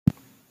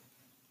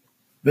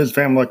This is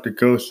Fam Electric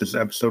Ghost. This is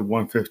episode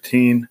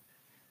 115,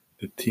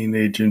 the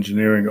Teenage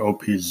Engineering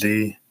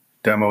OPZ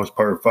demos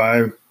part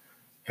 5.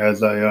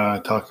 As I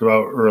talked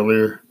about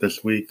earlier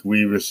this week,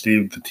 we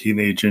received the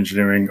Teenage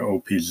Engineering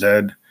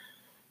OPZ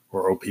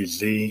or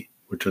OPZ,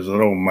 which is a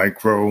little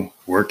micro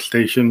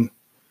workstation.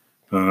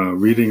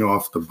 Reading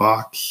off the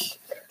box,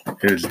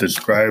 it is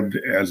described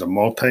as a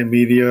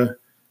multimedia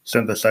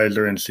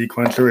synthesizer and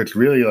sequencer. It's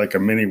really like a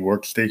mini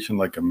workstation,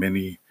 like a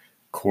mini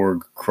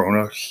Korg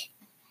Kronos.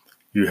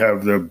 You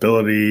have the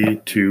ability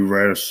to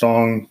write a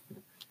song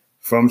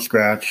from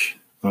scratch,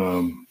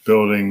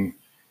 building,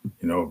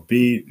 a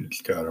beat. It's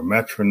got a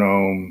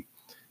metronome.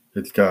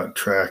 It's got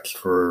tracks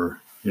for,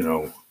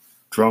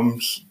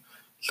 drums.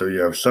 So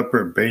you have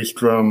separate bass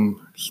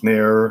drum,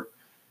 snare,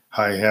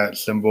 hi-hat,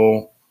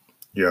 cymbal.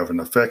 You have an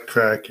effect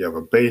track. You have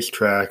a bass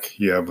track.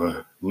 You have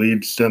a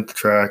lead synth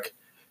track,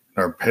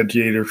 an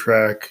arpeggiator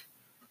track,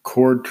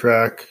 chord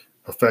track,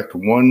 effect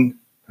 1,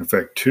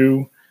 effect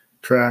 2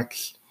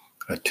 tracks,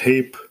 a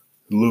tape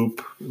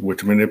loop,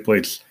 which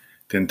manipulates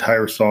the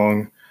entire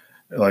song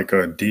like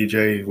a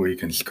DJ, where you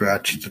can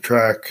scratch the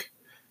track.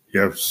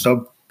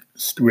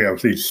 We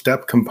have these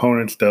step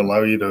components that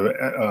allow you to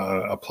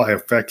apply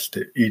effects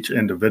to each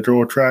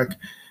individual track,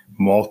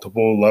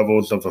 multiple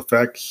levels of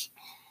effects.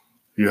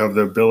 You have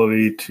the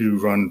ability to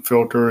run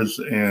filters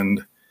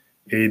and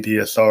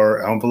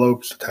ADSR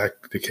envelopes, attack,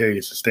 decay,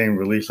 sustain,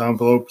 release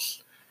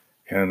envelopes,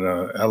 and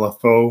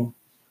LFO,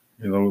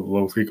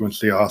 low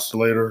frequency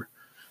oscillator.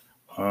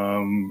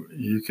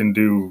 You can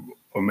do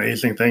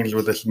amazing things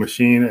with this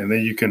machine, and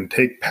then you can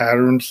take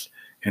patterns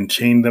and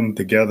chain them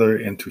together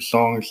into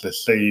songs.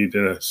 Let's say you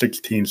did a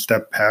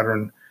 16-step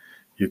pattern.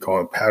 You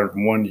call it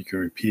pattern 1. You can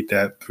repeat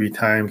that 3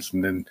 times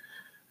and then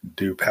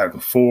do pattern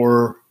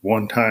 4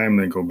 1 time,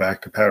 then go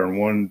back to pattern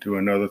 1, do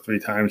another 3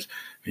 times.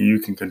 And you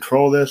can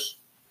control this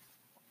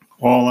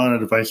all on a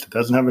device that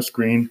doesn't have a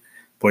screen,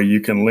 but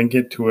you can link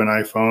it to an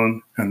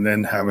iPhone and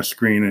then have a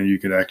screen, and you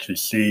could actually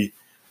see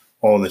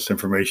all this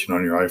information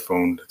on your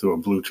iPhone through a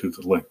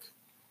Bluetooth link,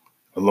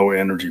 a low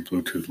energy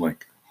Bluetooth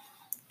link.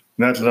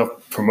 And that's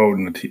enough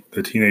promoting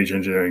the Teenage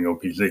Engineering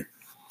OPZ.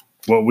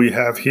 What we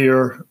have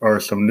here are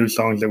some new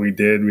songs that we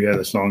did. We had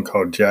a song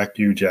called Jack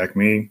You, Jack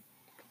Me,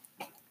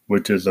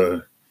 which is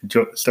a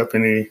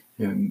Stephanie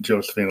and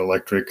Josephine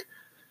Electric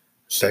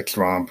sex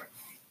romp,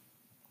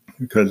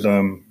 because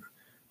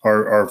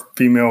our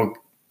female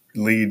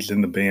leads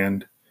in the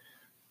band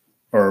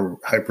are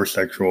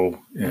hypersexual,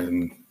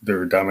 and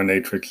they're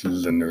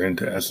dominatrixes, and they're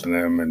into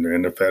S&M, and they're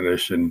into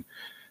fetish, and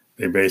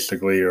they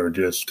basically are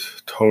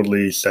just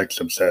totally sex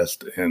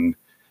obsessed. And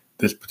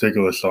this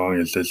particular song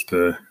is just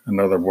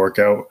another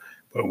workout.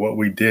 But what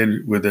we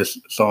did with this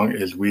song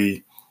is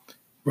we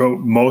wrote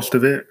most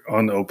of it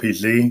on the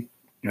OPZ,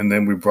 and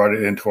then we brought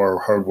it into our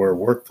hardware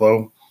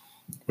workflow,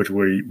 which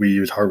we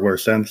use Hardware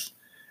Sense,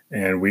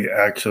 and we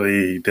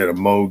actually did a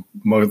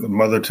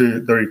Mother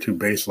 32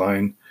 bass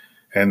line,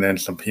 and then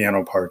some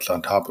piano parts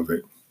on top of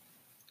it.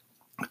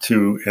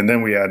 And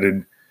then we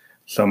added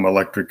some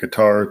electric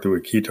guitar through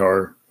a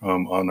keytar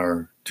on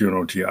our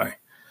Juno GI.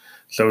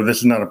 So this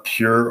is not a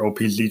pure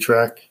OPZ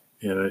track.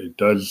 It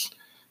does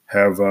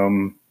have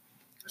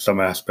some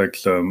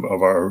aspects of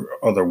our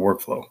other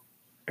workflow.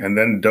 And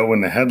then Doe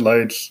in the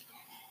Headlights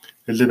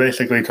is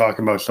basically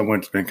talking about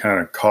someone's been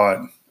kind of caught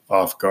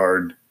off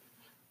guard,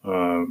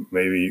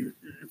 maybe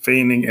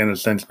feigning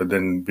innocence, but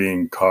then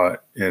being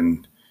caught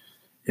in,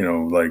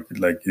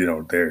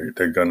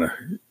 they're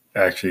gonna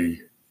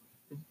actually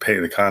pay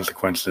the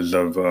consequences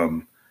of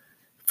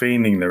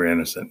feigning their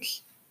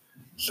innocence.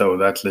 So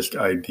that's this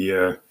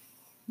idea,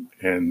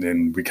 and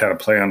then we kind of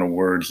play on the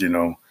words.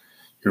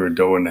 You're a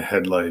doe in the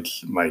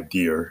headlights, my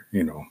dear.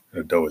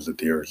 A doe is a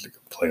deer. It's a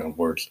play on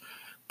words.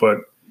 But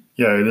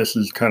yeah, this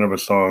is kind of a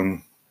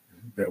song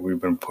that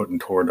we've been putting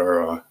toward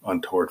our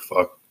untoward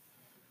fuck,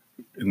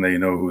 and they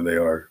know who they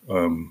are.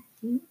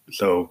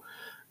 So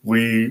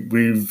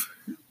we've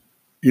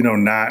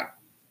not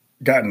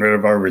gotten rid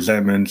of our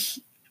resentments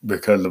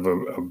because of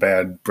a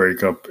bad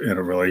breakup in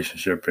a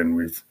relationship, and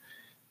we've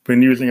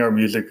been using our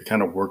music to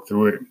kind of work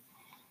through it.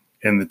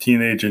 And the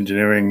Teenage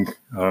Engineering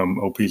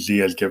OPZ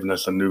has given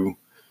us a new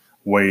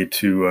way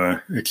to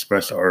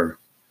express our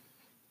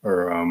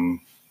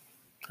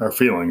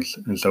feelings,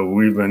 and so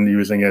we've been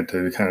using it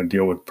to kind of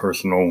deal with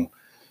personal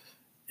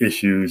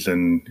issues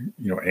and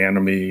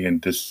enemy and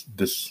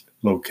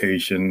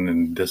dislocation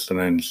and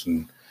dissonance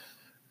and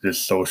this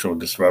social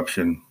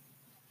disruption.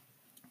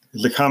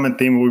 It's a common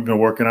theme we've been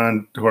working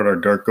on toward our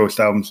Dark Ghost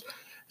albums.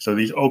 So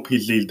these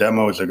OPZ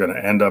demos are going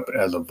to end up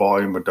as a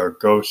volume of Dark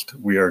Ghost.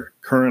 We are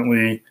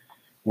currently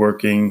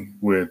working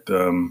with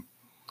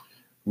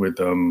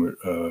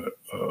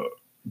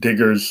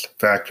Digger's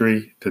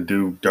Factory to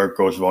do Dark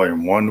Ghost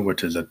Volume 1,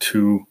 which is a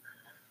 2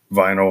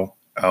 vinyl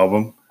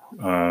album,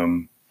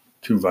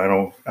 2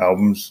 vinyl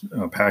albums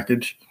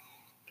package.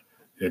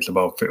 It's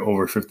about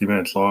over 50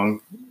 minutes long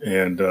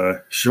and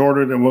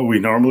shorter than what we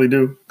normally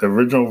do. The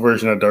original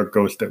version of Dark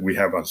Ghost that we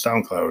have on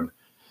SoundCloud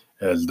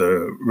as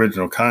the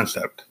original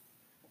concept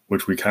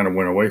which we kind of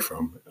went away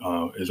from,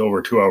 is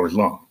over 2 hours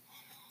long.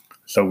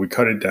 So we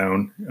cut it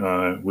down.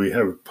 We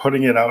have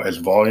putting it out as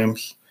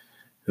volumes.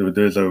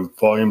 There's a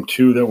volume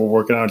 2 that we're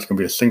working on. It's going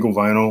to be a single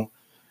vinyl,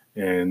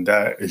 and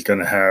that is going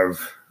to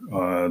have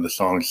the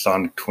songs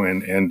Sonic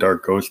Twin and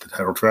Dark Ghost, the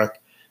title track.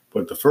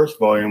 But the first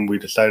volume, we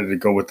decided to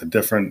go with a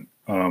different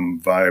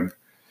vibe.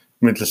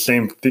 I mean, it's the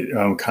same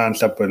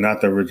concept, but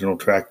not the original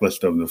track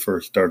list of the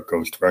first Dark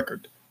Ghost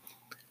record.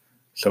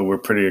 So we're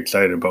pretty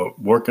excited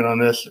about working on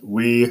this.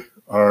 We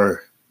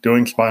are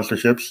doing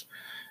sponsorships,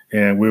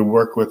 and we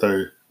work with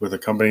a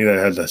company that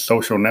has a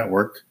social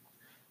network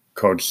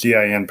called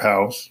CIN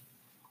Pals,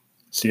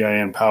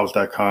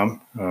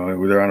 CINPals.com.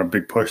 They're on a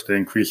big push to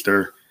increase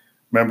their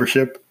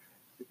membership.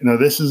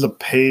 This is a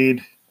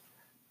paid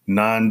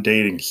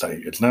non-dating site.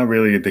 It's not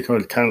really, they call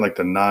it kind of like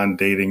the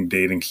non-dating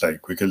dating site,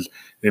 because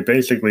it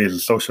basically is a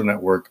social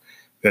network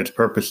that's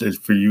purpose is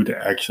for you to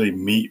actually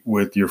meet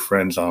with your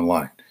friends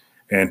online.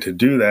 And to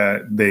do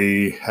that,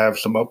 they have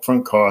some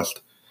upfront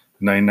cost,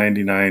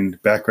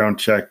 $9.99 background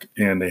check,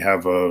 and they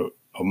have a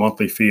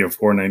monthly fee of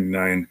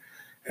 $4.99.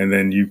 And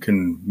then you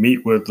can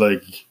meet with,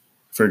 like,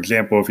 for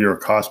example, if you're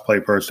a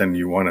cosplay person,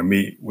 you want to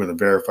meet with a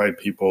verified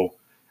people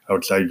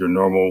outside your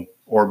normal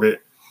orbit,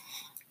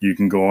 you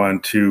can go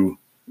on to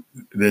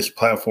this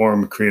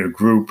platform, create a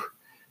group,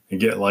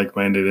 and get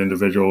like-minded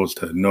individuals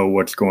to know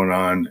what's going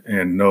on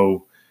and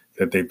know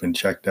that they've been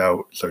checked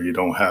out, so you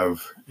don't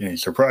have any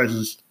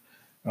surprises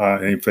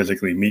and you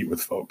physically meet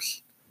with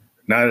folks.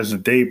 Not as a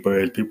date, but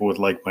as people with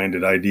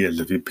like-minded ideas.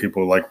 If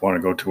people want to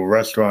go to a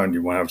restaurant,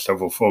 you want to have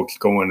several folks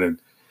go in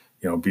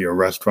and be a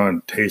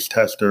restaurant taste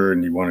tester,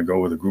 and you want to go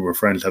with a group of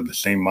friends have the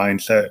same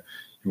mindset.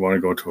 You want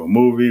to go to a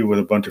movie with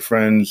a bunch of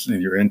friends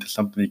and you're into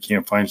something, you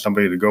can't find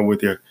somebody to go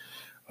with you.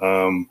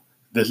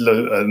 This is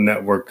a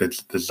network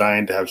that's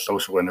designed to have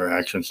social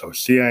interaction. So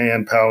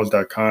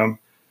CINPals.com,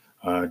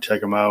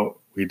 check them out.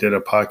 We did a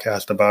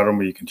podcast about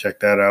them. You can check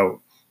that out.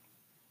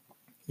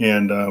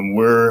 And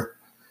we're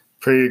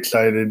pretty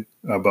excited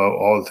about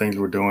all the things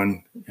we're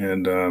doing.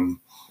 And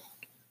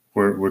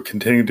we're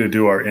continuing to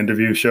do our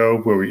interview show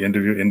where we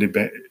interview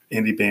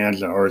indie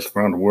bands and artists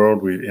around the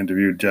world. We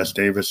interviewed Jess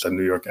Davis, a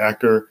New York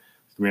actor.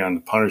 He's going to be on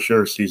The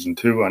Punisher season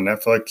 2 on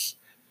Netflix.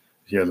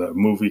 He has a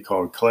movie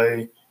called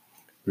Clay.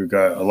 We've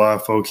got a lot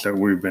of folks that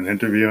we've been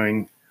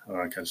interviewing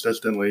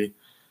consistently.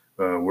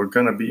 We're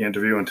going to be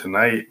interviewing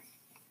tonight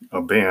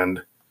a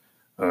band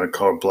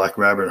called Black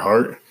Rabbit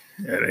Heart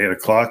at 8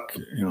 o'clock.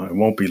 It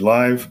won't be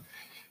live,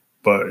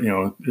 but,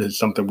 it's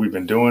something we've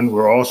been doing.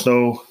 We're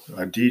also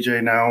a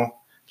DJ now,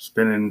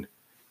 spinning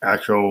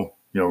actual,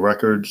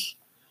 records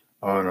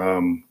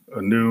on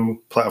a new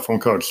platform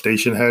called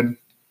Stationhead.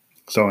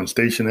 So on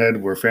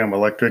Stationhead, we're Fam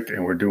Electric,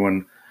 and we're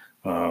doing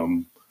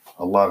a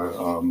lot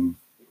of,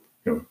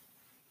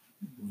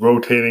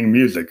 rotating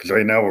music. Because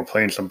right now we're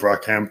playing some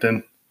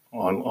Brockhampton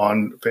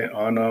on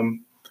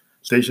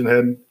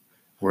Stationhead.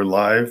 We're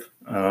live.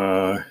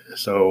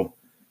 So,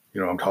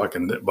 I'm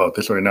talking about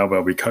this right now, but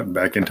I'll be cutting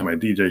back into my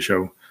DJ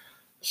show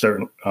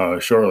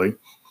shortly.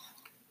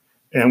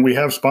 And we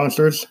have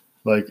sponsors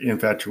like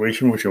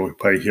Infatuation, which you'll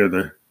probably hear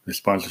the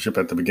sponsorship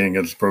at the beginning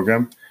of this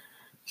program.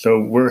 So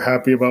we're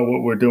happy about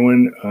what we're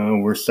doing.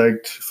 We're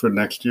psyched for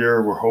next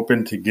year. We're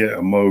hoping to get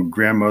a Moog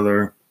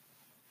grandmother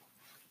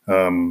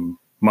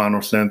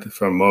monosynth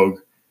from Moog.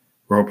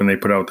 We're hoping they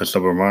put out the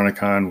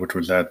Subharmonicon, which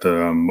was at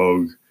the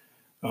Moog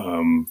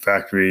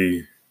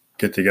factory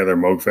get-together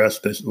Moog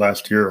Fest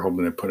last year,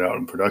 hoping they put out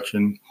in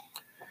production.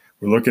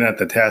 We're looking at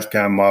the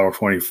Tascam Model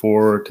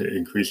 24 to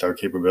increase our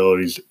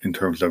capabilities in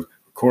terms of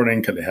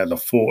recording, because it has a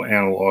full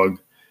analog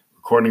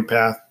recording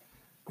path,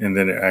 and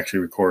then it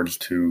actually records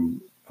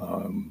to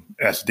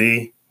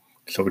SD.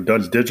 So it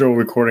does digital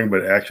recording,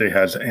 but it actually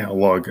has an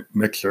analog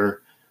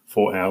mixer,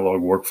 full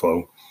analog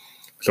workflow.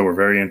 So we're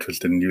very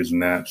interested in using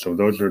that. So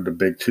those are the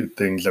big 2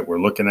 things that we're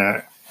looking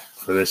at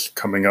for this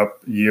coming up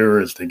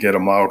year, is to get a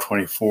Model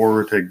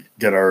 24 to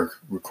get our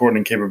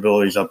recording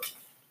capabilities up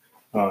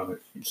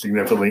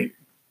significantly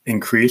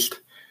increased.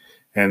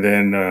 And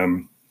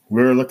then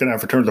we're looking at,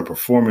 for terms of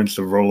performance,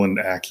 the Roland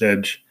Axe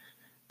Edge.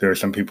 There are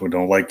some people who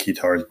don't like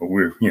guitars, but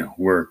we're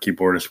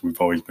keyboardists. We've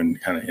always been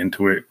kind of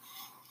into it.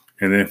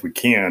 And then if we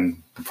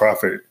can, the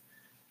Prophet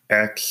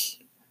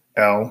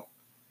XL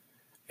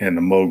and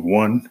the Moog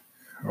 1,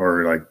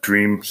 or like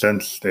Dream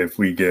Sense, if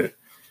we get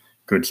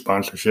good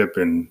sponsorship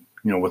and,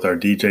 with our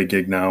DJ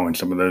gig now and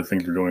some of the other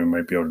things we're doing, we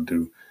might be able to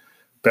do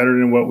better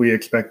than what we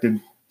expected.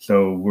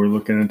 So we're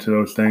looking into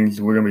those things.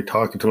 We're going to be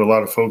talking to a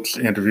lot of folks,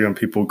 interviewing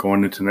people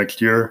going into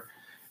next year.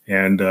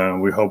 And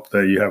we hope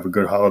that you have a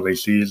good holiday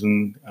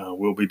season.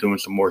 We'll be doing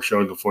some more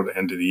shows before the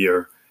end of the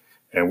year.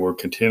 And we're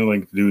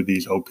continuing to do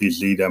these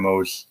OPZ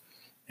demos.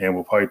 And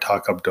we'll probably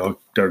talk up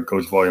Dark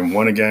Ghost Volume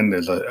 1 again.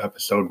 There's an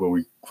episode where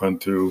we run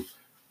through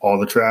all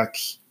the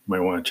tracks. You might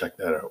want to check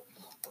that out.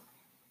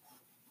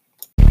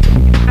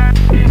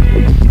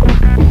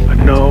 I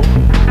know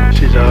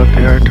she's out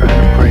there trying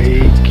to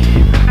break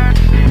even.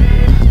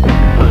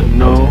 I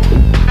know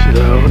she's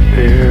out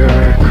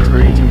there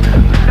creaming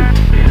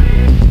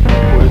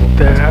with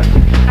that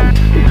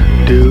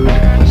dude,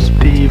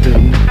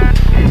 Steven.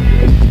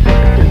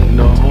 You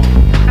know,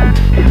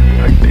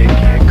 like they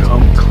can't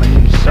come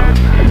clean, son.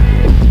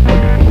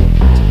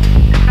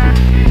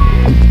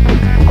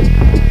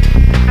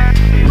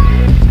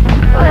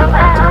 Well,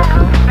 out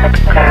with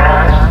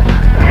girls,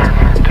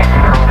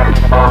 down with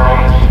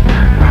boys.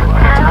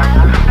 Out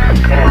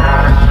with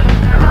girls,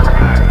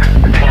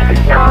 make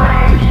a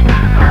noise.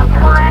 I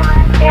want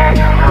to get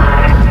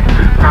hard.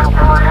 I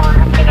want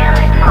to get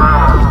it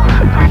all.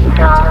 I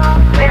don't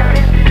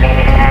really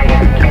care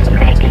if it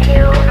makes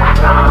you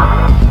crawl.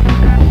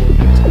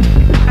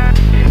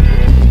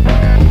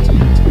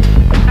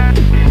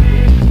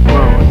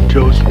 Well,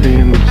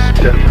 Josephine and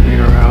Stephanie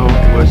are out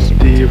with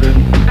Steven.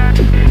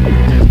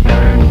 And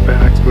they're in the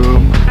back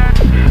room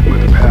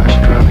with the past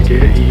trying to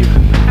get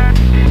even.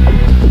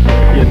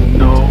 You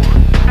know,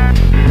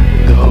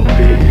 they'll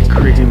be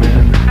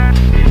creaming.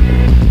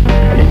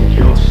 And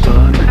your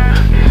son,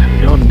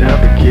 you'll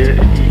never get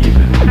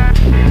even.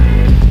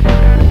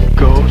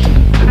 Ghost,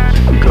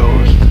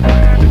 ghost,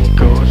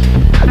 ghost.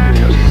 And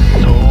your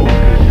soul,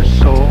 your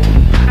soul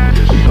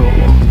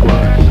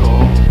was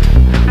all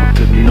of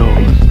the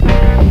nose.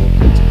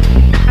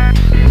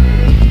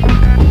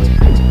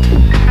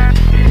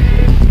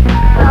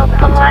 Well,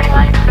 boy,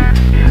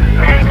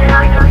 I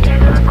know you do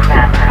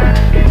crap.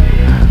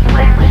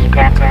 When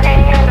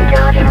Stephanie and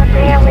Joseph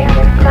there, we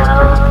can go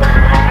by.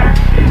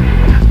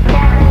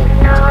 And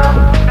no,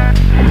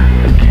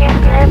 you can't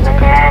live with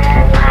that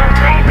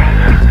life.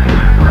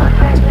 All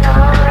you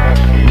know is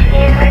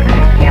tears in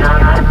your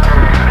mind.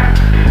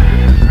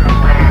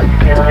 What I'm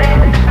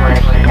doing was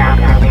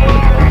Stephanie,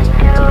 and I'm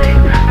doing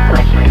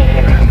was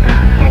Steven.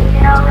 You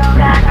know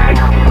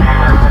goddamn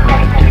well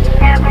that you're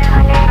never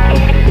gonna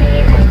get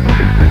even.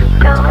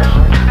 Ghost,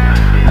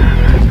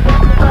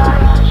 but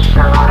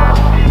soul,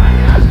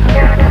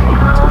 you're the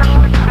most,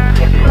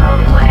 you blow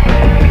away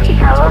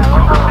so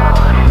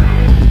cold.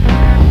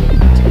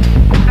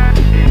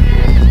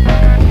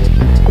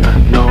 I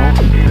know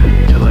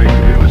you like to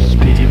be with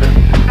Steven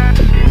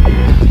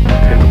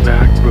in the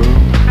back room,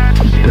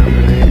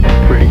 Stephanie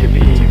breaking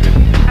even.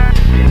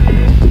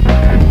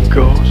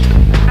 Ghost,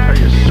 are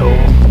your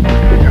soul,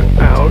 you're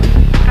out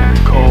and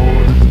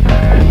cold,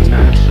 and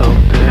that's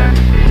something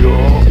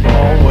you'll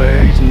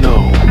always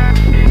know.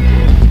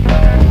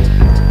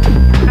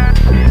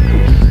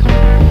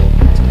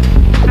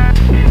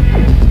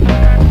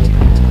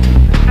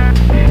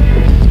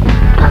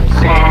 I'm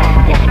sad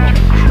that you're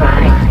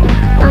crying.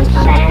 I'm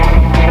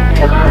sad that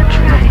you're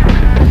trying to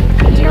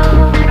feel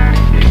what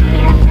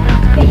can't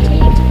be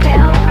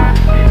felt.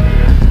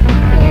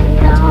 You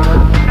know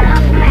the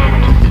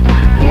magic.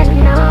 You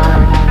know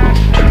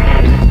this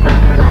trick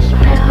of the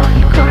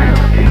spell's gonna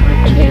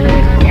put you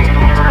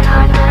down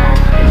on the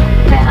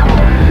bell.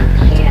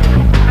 You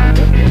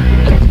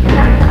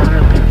gotta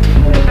be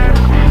real.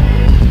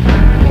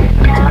 You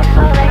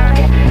devil like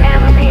you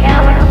never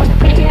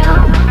feel.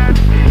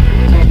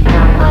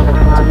 No other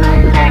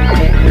woman that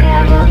could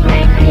ever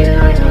make you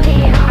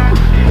kneel.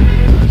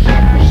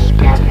 Every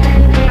step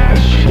in there,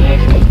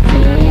 she's the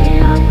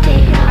real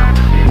deal.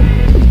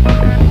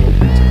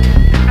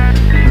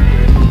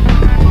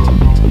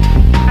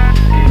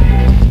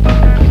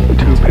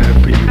 Too bad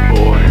for you,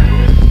 boy.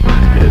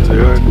 Yeah,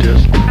 they're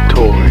just a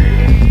toy.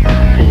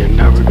 And you're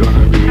never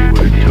gonna be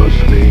with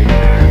Josephine.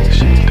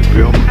 She's the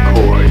real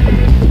McCoy.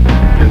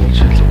 And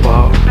she's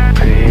about the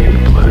pain and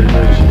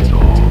pleasure. She's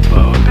all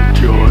about the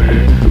joy.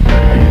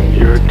 And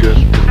you're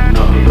just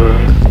another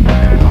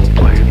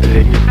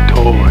plaything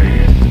toy.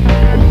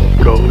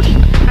 Ghost,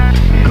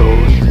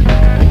 ghost,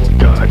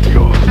 got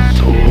your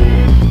soul.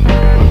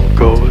 A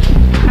ghost,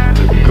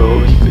 the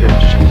ghost, and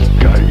she's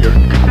got your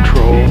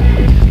control.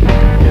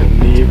 And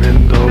even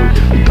though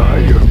you thought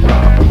you're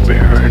Robert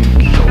Baron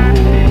so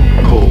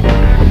cold,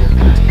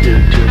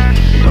 you're just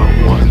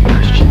someone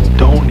that she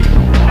don't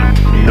even want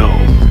to know.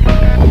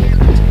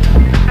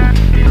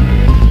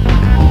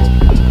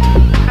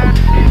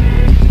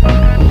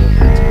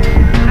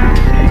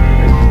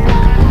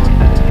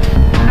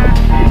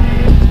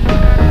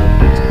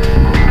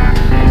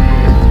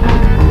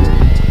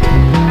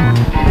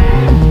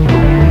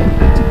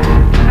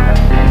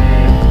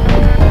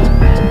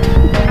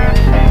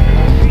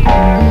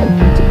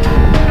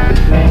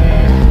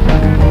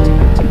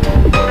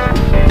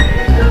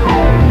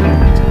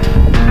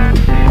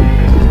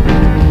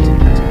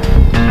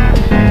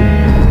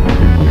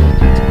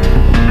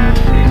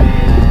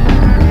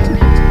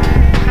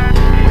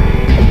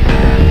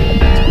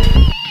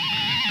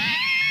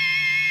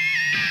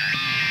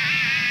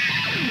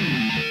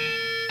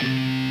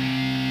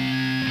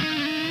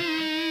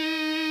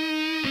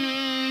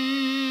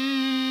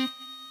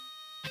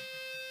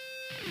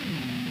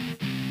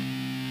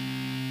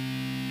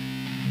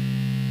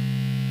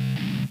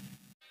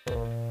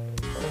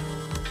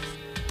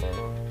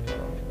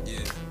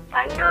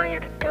 I know you're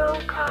the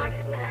dope caught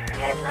in the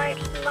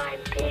headlights, my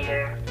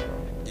dear.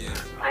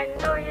 I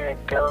know you're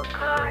the dope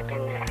caught in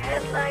the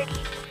headlights,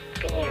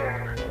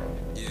 fear.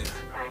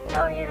 I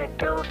know you're the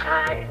dope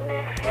caught in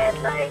the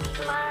headlights,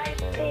 my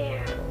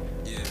dear.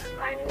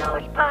 I My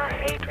nose by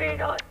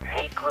hatred or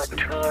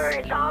couture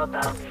is all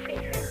about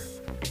fear.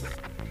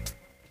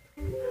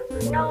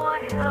 No,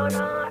 I held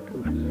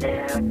on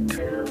there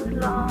too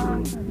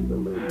long.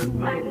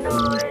 I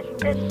know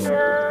it's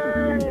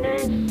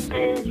dissonance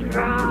is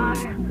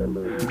right.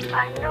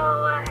 I know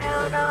I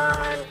held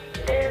on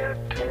there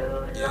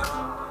too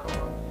long.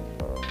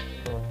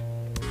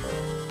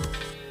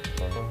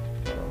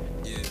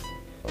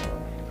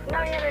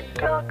 Now you're a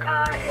dull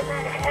car in the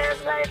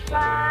headlights,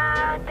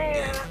 my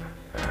dear.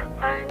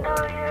 I know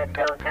you're a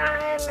dull car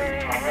in the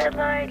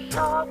headlights,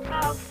 all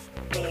about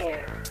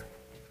fear.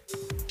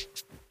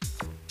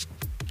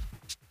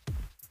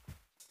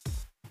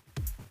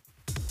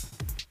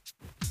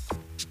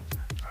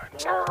 I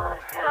know I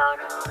held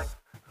on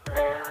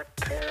there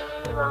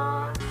too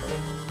long.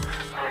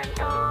 I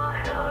know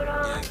I held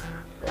on,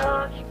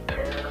 lost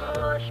too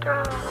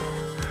strong.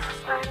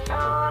 I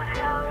know I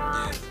held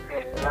on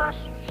and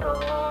lost so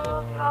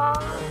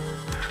long.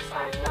 I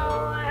know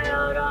I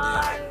held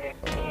on, it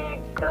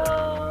can't go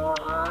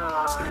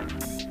on.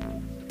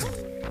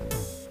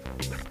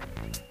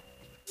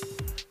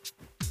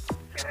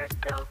 You're a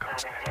dull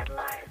kind of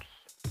headlights,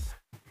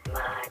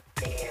 my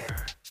dear.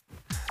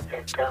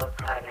 You're dull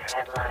kind of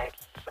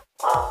headlights,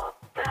 all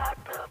about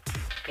the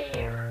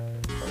fear.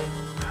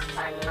 I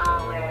know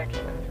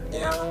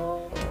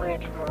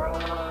it's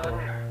wrong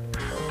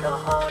to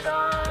hold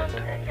on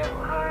to your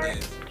heart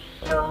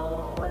so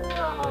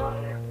long.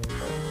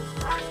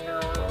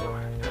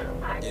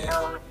 I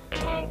know it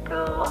can't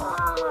go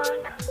on.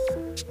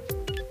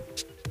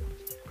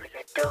 With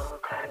a dull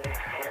kind of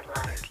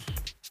headlights,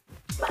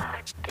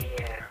 my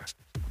dear.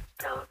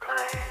 Dull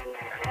kind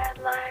of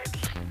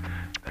headlights,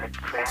 the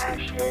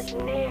crash is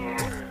near.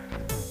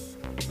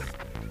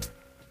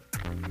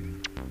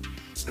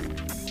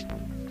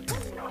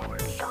 No,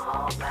 it's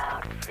all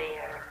about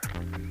fear.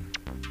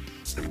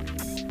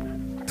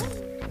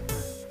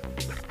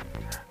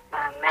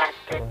 My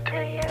message to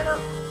you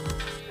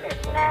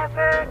is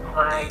never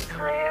quite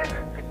clear.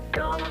 The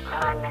dull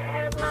kind of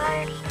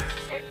headlights,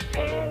 the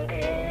end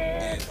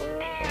is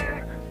near.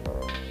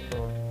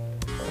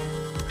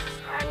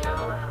 I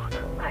know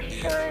I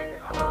shouldn't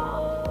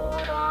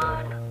hold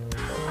on.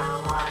 I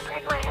want to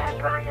take my hand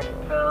by your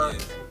throat.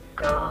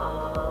 Go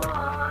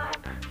on.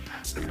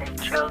 The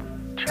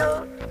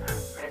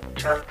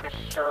choke is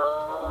so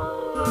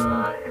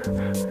on.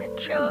 The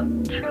choke,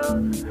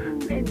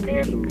 this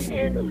is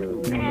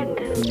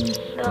ended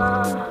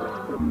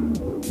song.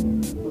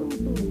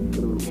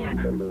 Yeah,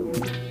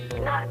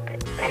 not the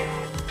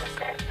end,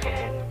 but the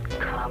end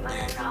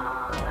coming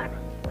on.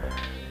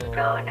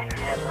 Throwing the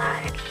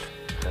headlights,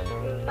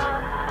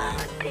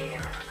 my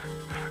dear,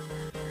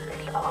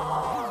 it's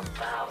all